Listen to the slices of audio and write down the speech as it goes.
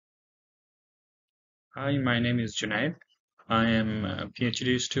Hi, my name is Junaid. I am a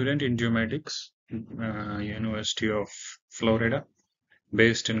PhD student in geomatics, University of Florida,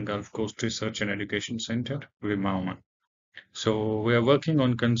 based in Gulf Coast Research and Education Center, Vimauma. So we are working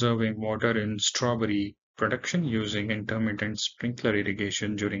on conserving water in strawberry production using intermittent sprinkler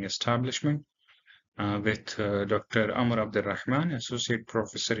irrigation during establishment with Dr. Amar Abdurrahman, Associate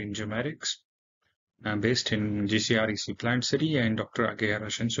Professor in Geomatics, based in GCREC Plant City, and Dr. Agayara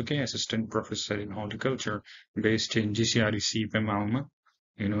Shinsuke, Assistant Professor in Horticulture, based in GCREC Pemalma,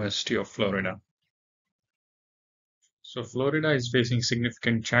 University of Florida. So Florida is facing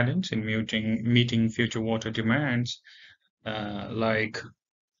significant challenge in meeting future water demands, uh, like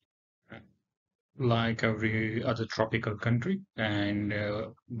like every other tropical country. And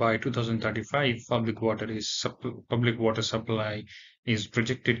by 2035, public water supply is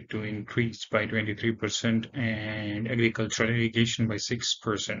projected to increase by 23% and agricultural irrigation by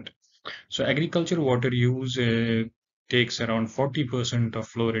 6%. So agriculture water use takes around 40% of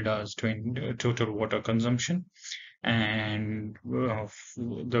Florida's total water consumption. And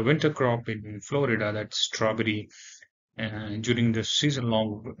the winter crop in Florida, that's strawberry, during the season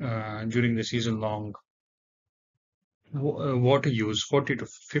long water use, 40 to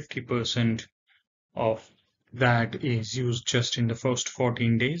 50% of that is used just in the first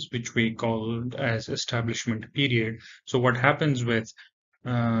 14 days, which we call as establishment period. So what happens with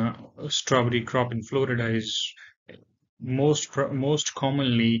uh, strawberry crop in Florida is most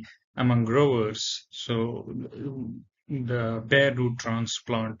commonly among growers. So the bare root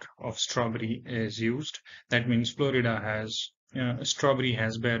transplant of strawberry is used. That means Florida has strawberry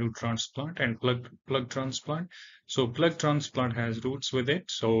has bare root transplant and plug transplant. So plug transplant has roots with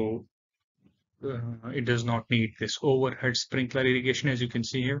it, so it does not need this overhead sprinkler irrigation, as you can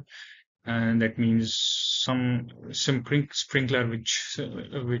see here. And that means some sprinkler which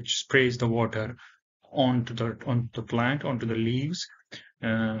sprays the water onto the plant, onto the leaves.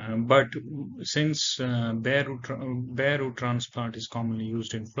 But since bare root transplant is commonly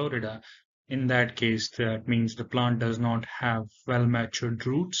used in Florida, in that case, that means the plant does not have well matured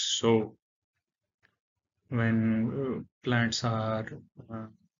roots. So when plants are uh,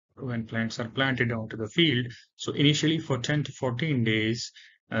 when plants are planted onto the field, so initially for 10 to 14 days,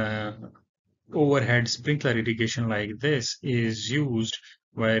 uh, overhead sprinkler irrigation like this is used,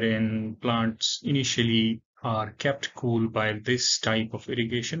 wherein plants initially are kept cool by this type of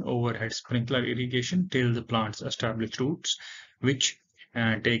irrigation, overhead sprinkler irrigation, till the plants establish roots, which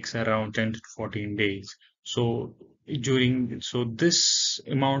takes around 10 to 14 days. So this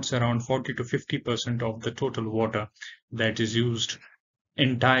amounts around 40 to 50% of the total water that is used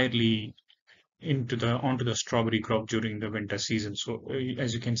entirely onto the strawberry crop during the winter season. So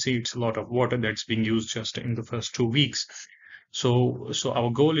as you can see, it's a lot of water that's being used just in the first 2 weeks. So our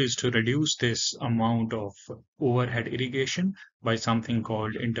goal is to reduce this amount of overhead irrigation by something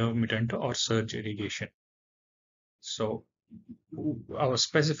called intermittent or surge irrigation. So our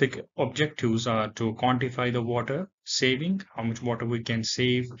specific objectives are to quantify the water saving, how much water we can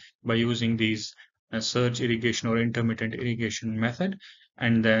save by using these surge irrigation or intermittent irrigation method,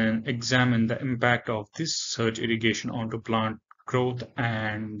 and then examine the impact of this surge irrigation onto plant growth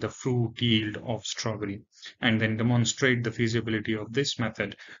and the fruit yield of strawberry, and then demonstrate the feasibility of this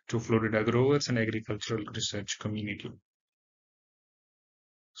method to Florida growers and agricultural research community.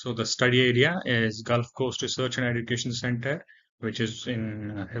 So the study area is Gulf Coast Research and Education Center, which is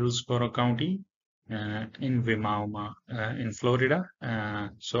in Hillsborough County, in Wimauma, in Florida.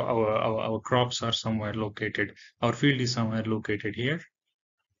 So our crops are somewhere located. Our field is somewhere located here.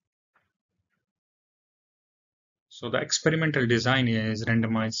 So the experimental design is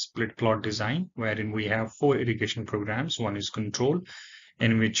randomized split plot design, wherein we have 4 irrigation programs. One is control,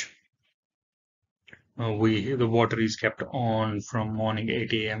 in which the water is kept on from morning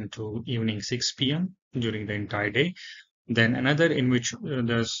 8 a.m. to evening 6 p.m. during the entire day. Then another in which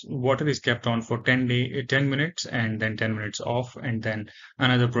the water is kept on for 10 minutes and then 10 minutes off. And then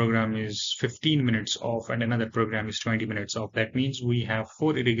another program is 15 minutes off and another program is 20 minutes off. That means we have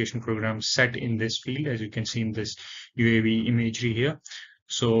 4 irrigation programs set in this field, as you can see in this UAV imagery here.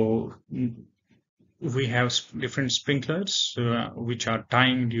 So we have different sprinklers which are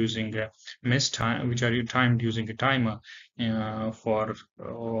timed using a which are timed using a timer for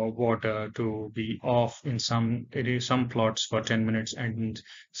water to be off in some plots for 10 minutes and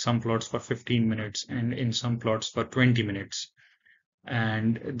some plots for 15 minutes and in some plots for 20 minutes.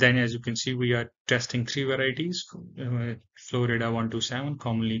 And then, as you can see, we are testing 3 varieties: Florida 127,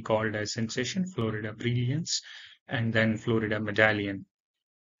 commonly called as Sensation, Florida Brilliance, and then Florida Medallion.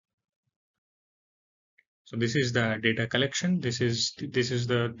 So this is the data collection. These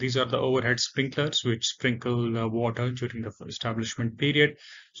are the overhead sprinklers which sprinkle water during the establishment period.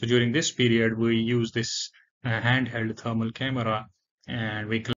 So during this period, we use this handheld thermal camera, and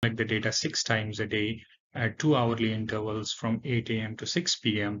we collect the data 6 times a day at 2 hourly intervals from 8 a.m. to 6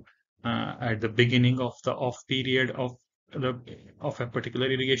 p.m. At the beginning of the off period the of a particular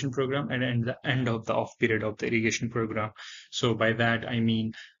irrigation program, and at the end of the off period of the irrigation program. So by that I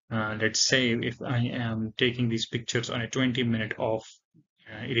mean, let's say if I am taking these pictures on a 20-minute off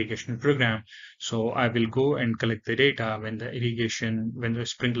irrigation program, so I will go and collect the data when the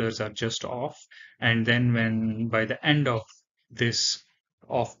sprinklers are just off, and then when by the end of this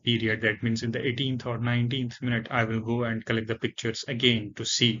off period, that means in the 18th or 19th minute, I will go and collect the pictures again to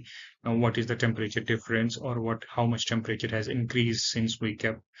see what is the temperature difference, or how much temperature has increased since we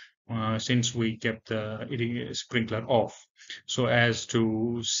kept the sprinkler off, so as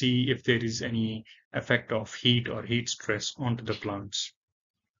to see if there is any effect of heat or heat stress onto the plants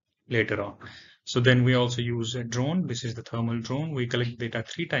later on. So then we also use a drone. This is the thermal drone. We collect data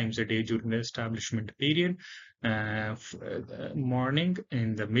 3 times a day during the establishment period, morning,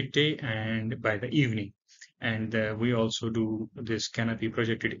 in the midday, and by the evening. And we also do this canopy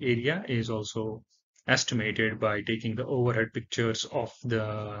projected area is also estimated by taking the overhead pictures of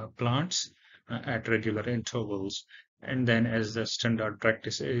the plants at regular intervals. And then, as the standard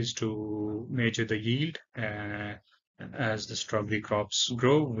practice is to measure the yield, as the strawberry crops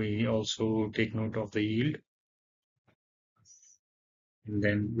grow, we also take note of the yield and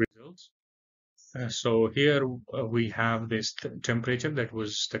then results. So here we have this temperature that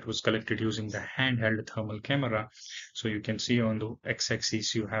was collected using the handheld thermal camera. So you can see on the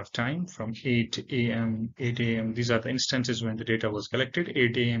x-axis you have time from 8 a.m. 8 a.m. These are the instances when the data was collected,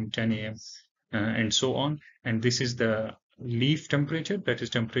 8 a.m., 10 a.m. And so on. And this is the leaf temperature, that is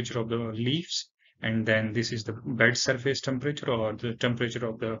temperature of the leaves. And then this is the bed surface temperature, or the temperature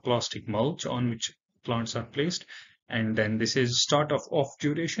of the plastic mulch on which plants are placed. And then this is start of off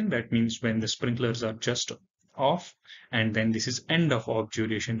duration. That means when the sprinklers are just off. And then this is end of off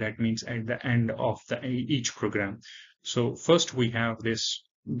duration. That means at the end of each program. So first we have this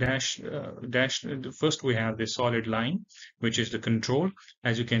first we have this solid line, which is the control.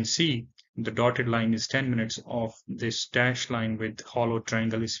 As you can see, the dotted line is 10 minutes off. This dashed line with hollow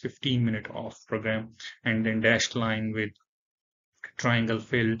triangle is 15-minute off program. And then dashed line with triangle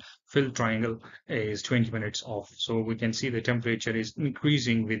fill triangle is 20 minutes off. So we can see the temperature is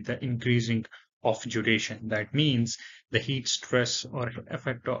increasing with the increasing off duration. That means the heat stress or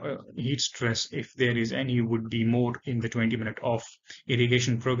effect of heat stress, if there is any, would be more in the 20-minute off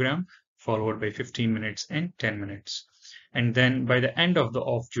irrigation program, followed by 15 minutes and 10 minutes. And then by the end of the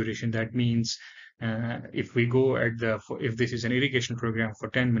off duration, that means if we go at if this is an irrigation program for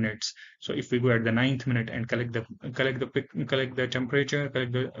 10 minutes, so if we go at the 9th minute and collect the temperature,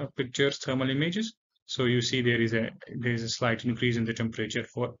 collect the pictures, thermal images, so you see there is a slight increase in the temperature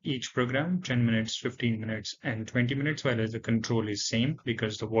for each program, 10 minutes, 15 minutes, and 20 minutes, whereas the control is same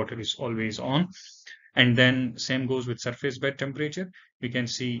because the water is always on. And then same goes with surface bed temperature. We can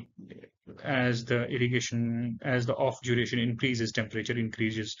see as the off duration increases, temperature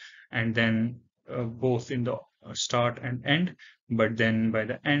increases, and then both in the start and end. But then by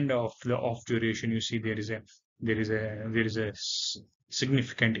the end of the off duration, you see there is a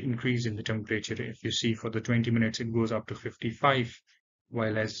significant increase in the temperature. If you see for the 20 minutes, it goes up to 55,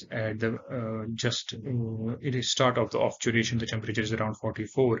 while as at the it is start of the off duration, the temperature is around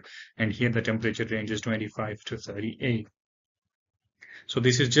 44, and here the temperature range is 25 to 38. So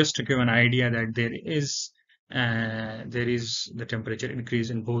this is just to give an idea that there is the temperature increase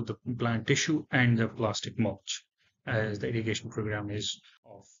in both the plant tissue and the plastic mulch as the irrigation program is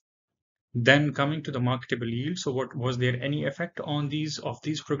off. Then coming to the marketable yield. So what was there any effect on these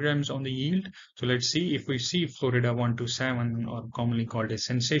programs on the yield? So let's see if we see Florida 127, or commonly called a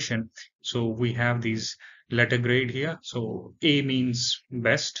sensation. So we have these letter grade here. So A means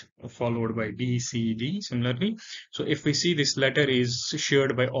best, followed by B, C, D similarly. So if we see this letter is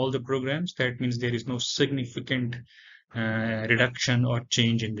shared by all the programs, that means there is no significant reduction or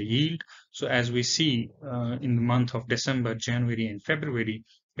change in the yield. So as we see in the month of December, January, and February,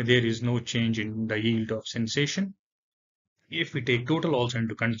 there is no change in the yield of sensation. If we take total also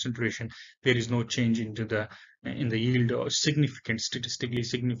into consideration, there is no change in the yield, or statistically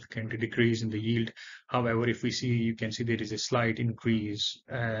significant decrease in the yield. However, if we see, you can see there is a slight increase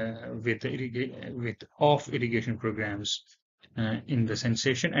with off irrigation programs in the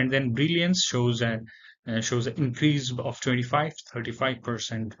sensation. And then brilliance shows an increase of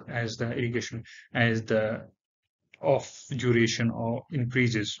 25-35% as the off duration or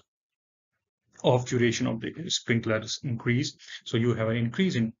increases. of duration of the sprinklers increase. So you have an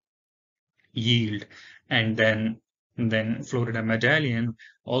increase in yield, and then Florida medallion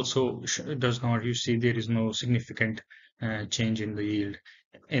also does not. You see, there is no significant change in the yield.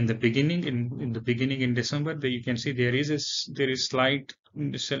 In the beginning, in the beginning in December, you can see there is a slight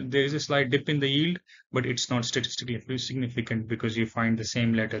dip in the yield, but it's not statistically significant because you find the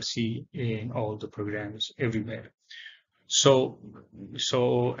same letter C in all the programs everywhere. So,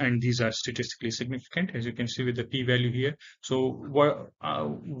 and these are statistically significant, as you can see with the p-value here. So, what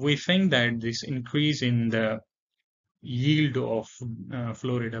we think that this increase in the yield of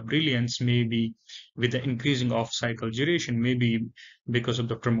Florida brilliance may be with the increasing off-cycle duration, maybe because of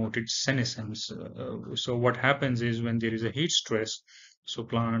the promoted senescence. So, what happens is when there is a heat stress, so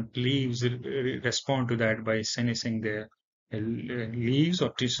plant leaves respond to that by senescing their leaves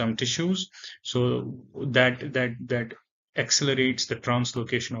or some tissues. So that accelerates the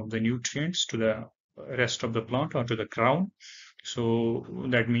translocation of the nutrients to the rest of the plant or to the crown. So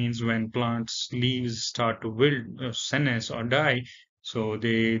that means when plants leaves start to wilt, senesce or die, so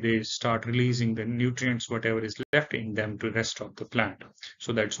they start releasing the nutrients, whatever is left in them, to the rest of the plant.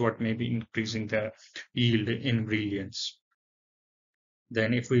 So that's what may be increasing the yield in brilliance.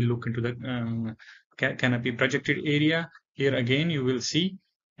 Then if we look into the canopy projected area, here again you will see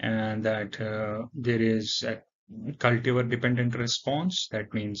that there is a cultivar dependent response.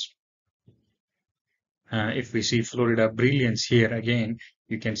 That means if we see Florida brilliance here again,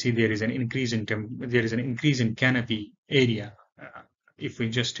 you can see there is an increase in canopy area. If we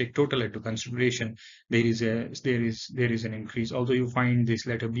just take total into consideration, there is an increase. Although you find this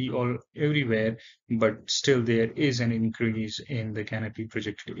letter B all everywhere, but still there is an increase in the canopy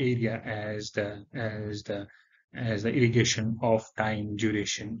projected area as the irrigation of time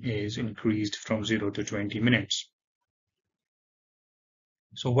duration is increased from 0 to 20 minutes.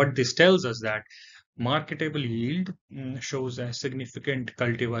 So what this tells us that marketable yield shows a significant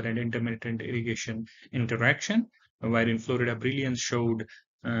cultivar and intermittent irrigation interaction, wherein Florida brilliance showed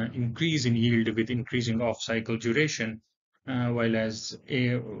increase in yield with increasing off-cycle duration, while as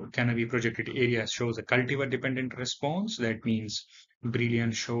a canopy projected area shows a cultivar-dependent response. That means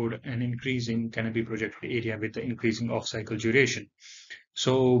brilliance showed an increase in canopy projected area with the increasing off-cycle duration.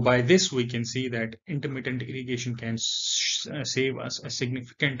 So by this, we can see that intermittent irrigation can save us a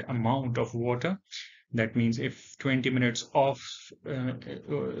significant amount of water. That means if 20 minutes of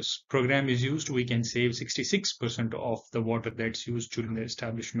program is used, we can save 66% of the water that's used during the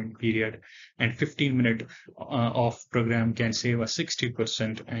establishment period, and 15-minute off program can save us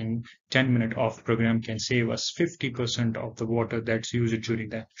 60%, and 10-minute off program can save us 50% of the water that's used during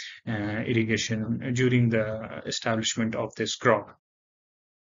the irrigation, during the establishment of this crop.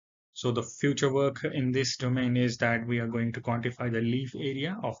 So the future work in this domain is that we are going to quantify the leaf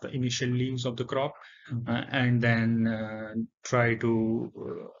area of the initial leaves of the crop, and then try to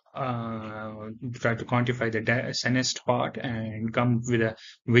quantify the senesced part and come with a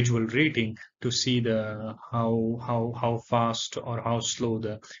visual rating to see the how fast or how slow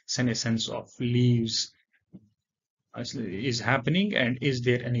the senescence of leaves is happening, and is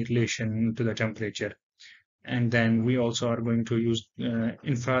there any relation to the temperature. And then we also are going to use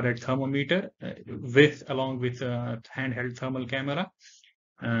infrared thermometer along with a handheld thermal camera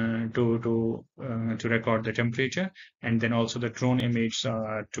to record the temperature, and then also the drone image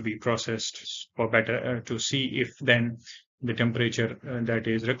to be processed for better to see if then the temperature that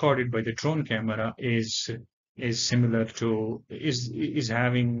is recorded by the drone camera is similar to is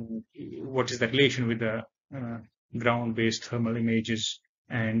having what is the relation with the ground-based thermal images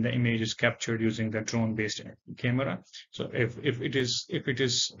and the image is captured using the drone-based camera. So if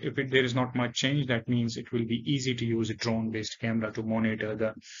there is not much change, that means it will be easy to use a drone-based camera to monitor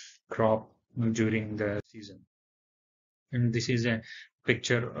the crop during the season. And this is a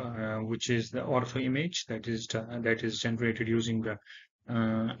picture which is the ortho image that is generated using the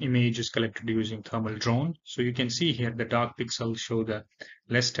images collected using thermal drone. So you can see here the dark pixels show the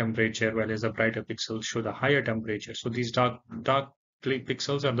less temperature, whereas the brighter pixels show the higher temperature. So these dark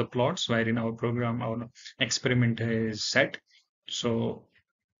pixels are the plots wherein our program, our experiment is set. So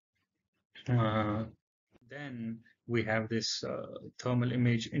then we have this thermal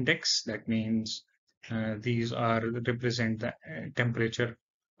image index. That means these represent the temperature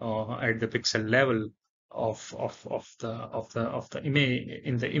at the pixel level of the image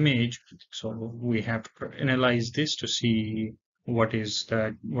in the image. So we have to analyze this to see what is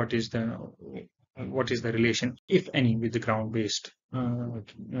the relation, if any, with the ground-based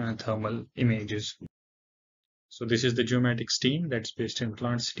thermal images. So this is the geomatics team that's based in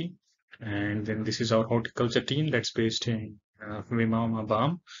Plant City, and then this is our horticulture team that's based in Vimama,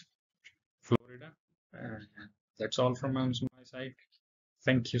 Balm, Florida. Uh, that's all from my side.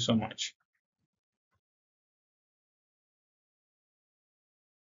 Thank you so much.